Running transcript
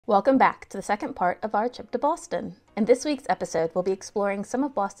Welcome back to the second part of our trip to Boston. In this week's episode, we'll be exploring some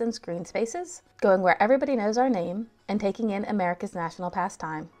of Boston's green spaces, going where everybody knows our name, and taking in America's national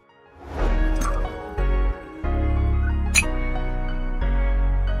pastime.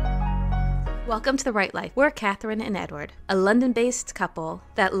 Welcome to The Right Life. We're Catherine and Edward, a London-based couple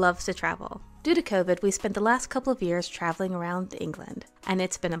that loves to travel. Due to COVID, we spent the last couple of years traveling around England, and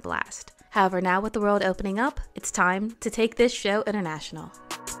it's been a blast. However, now with the world opening up, it's time to take this show international.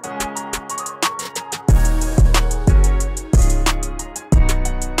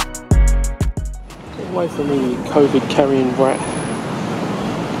 Get away from me, COVID carrying rat.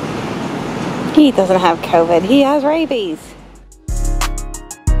 He doesn't have COVID, he has rabies.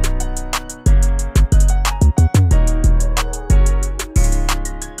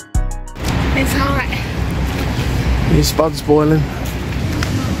 It's hot. Your spud's boiling.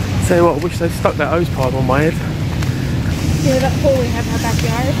 Tell you what, I wish they'd stuck that hose pipe on my head. You know that pool we have in our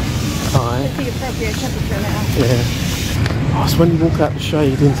backyard? Aye. It's the appropriate temperature now. Yeah. Oh, it's when you walk out the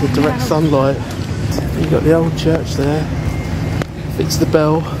shade into direct sunlight. You've got the old church there. Fits the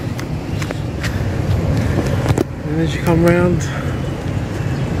bell. And as you come round,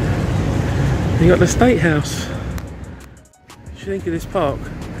 you got the State House. What do you think of this park?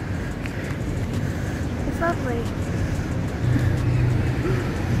 It's lovely.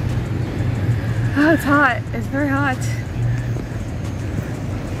 Oh, it's hot. It's very hot.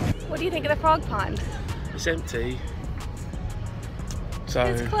 What do you think of the frog pond? It's empty. So,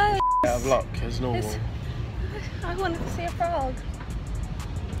 It's closed. out of luck as normal. I wanted to see a frog.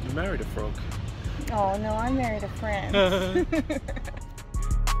 You married a frog. Oh no, I married a friend.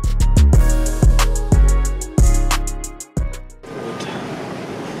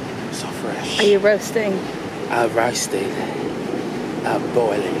 So fresh. Are you roasting? Roasted.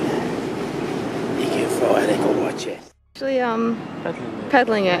 Boiling. You can throw it and watch it. Actually, Peddling it.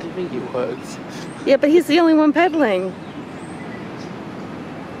 peddling How it. do you think it works? Yeah, but he's the only one peddling.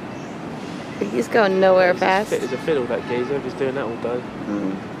 He's going nowhere fast. Fit as a fiddle, that geezer. He's doing that all day.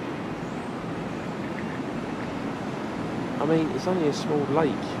 I mean, it's only a small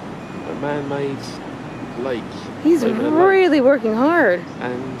lake. A man-made lake. He's really working hard.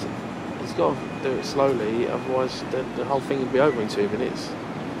 And he's got to do it slowly, otherwise the whole thing would be over in 2 minutes.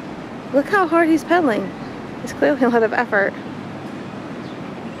 Look how hard he's pedaling. It's clearly a lot of effort.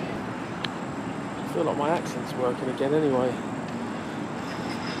 I feel like my accent's working again anyway.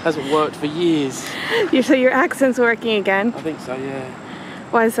 Hasn't worked for years. So your accent's working again? I think so, yeah.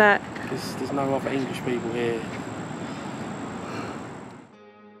 Why is that? Because there's no other English people here.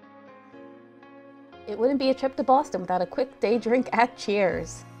 It wouldn't be a trip to Boston without a quick day drink at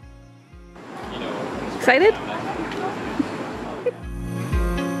Cheers. Excited?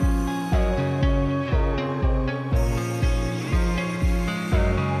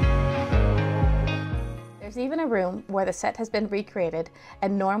 There's even a room where the set has been recreated,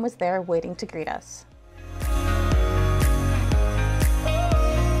 and Norm was there waiting to greet us.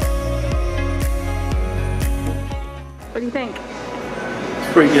 What do you think?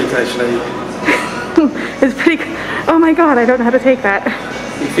 It's pretty good, actually. It's pretty good. Oh my god, I don't know how to take that.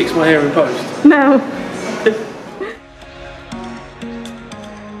 You fix my hair in post? No.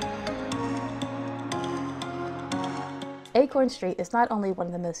 Acorn Street is not only one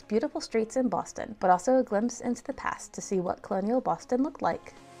of the most beautiful streets in Boston, but also a glimpse into the past to see what colonial Boston looked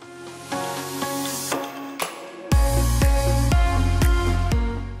like.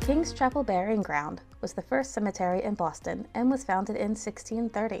 King's Chapel Burying Ground was the first cemetery in Boston and was founded in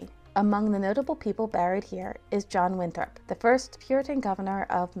 1630. Among the notable people buried here is John Winthrop, the first Puritan governor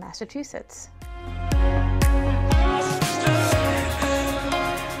of Massachusetts.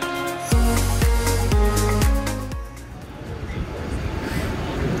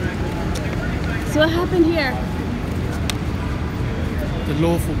 So what happened here? The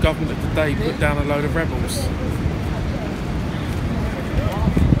lawful government of the day put down a load of rebels.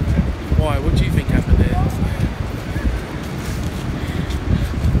 Why? What do you think happened here?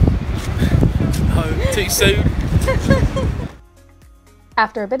 Oh, too soon?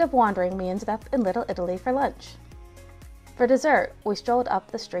 After a bit of wandering, we ended up in Little Italy for lunch. For dessert, we strolled up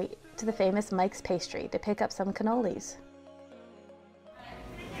the street to the famous Mike's Pastry to pick up some cannolis.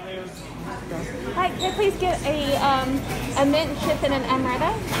 Hi, can I please get a mint chip and an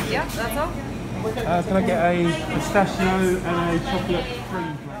amaretto? Yeah, that's all. Can I get a pistachio and a chocolate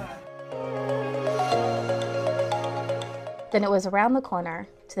cream? Then it was around the corner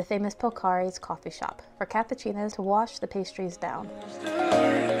to the famous Pocari's coffee shop for cappuccinos to wash the pastries down.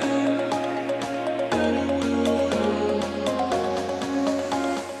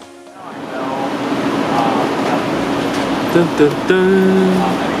 Dun, dun,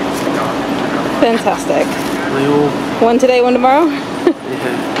 dun. Fantastic. They all... One today, one tomorrow?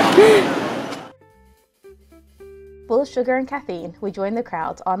 Yeah. Full of sugar and caffeine, we joined the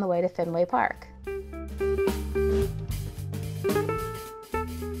crowds on the way to Fenway Park.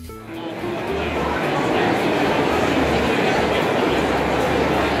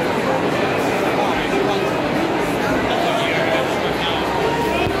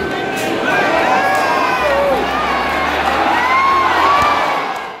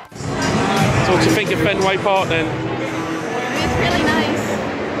 So what do you think of Fenway Park then? It's really nice.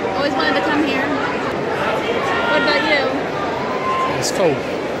 Always wanted to come here. What about you? It's cool.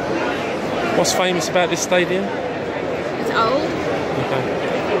 What's famous about this stadium? It's old, Okay.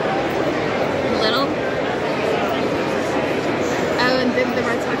 little. Oh, and did the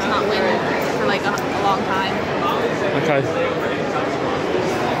Red Sox not win for like a long time? Okay.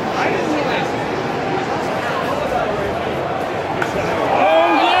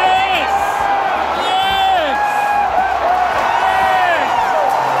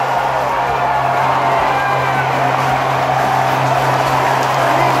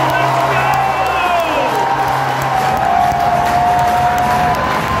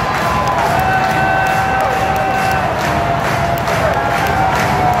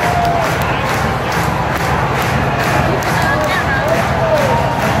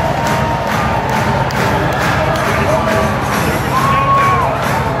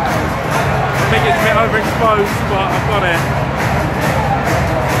 Overexposed, but I've got it.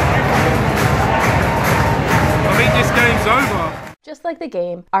 I think this game's over. Just like the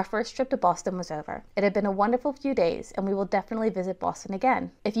game, our first trip to Boston was over. It had been a wonderful few days, and we will definitely visit Boston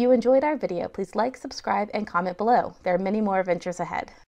again. If you enjoyed our video, please like, subscribe, and comment below. There are many more adventures ahead.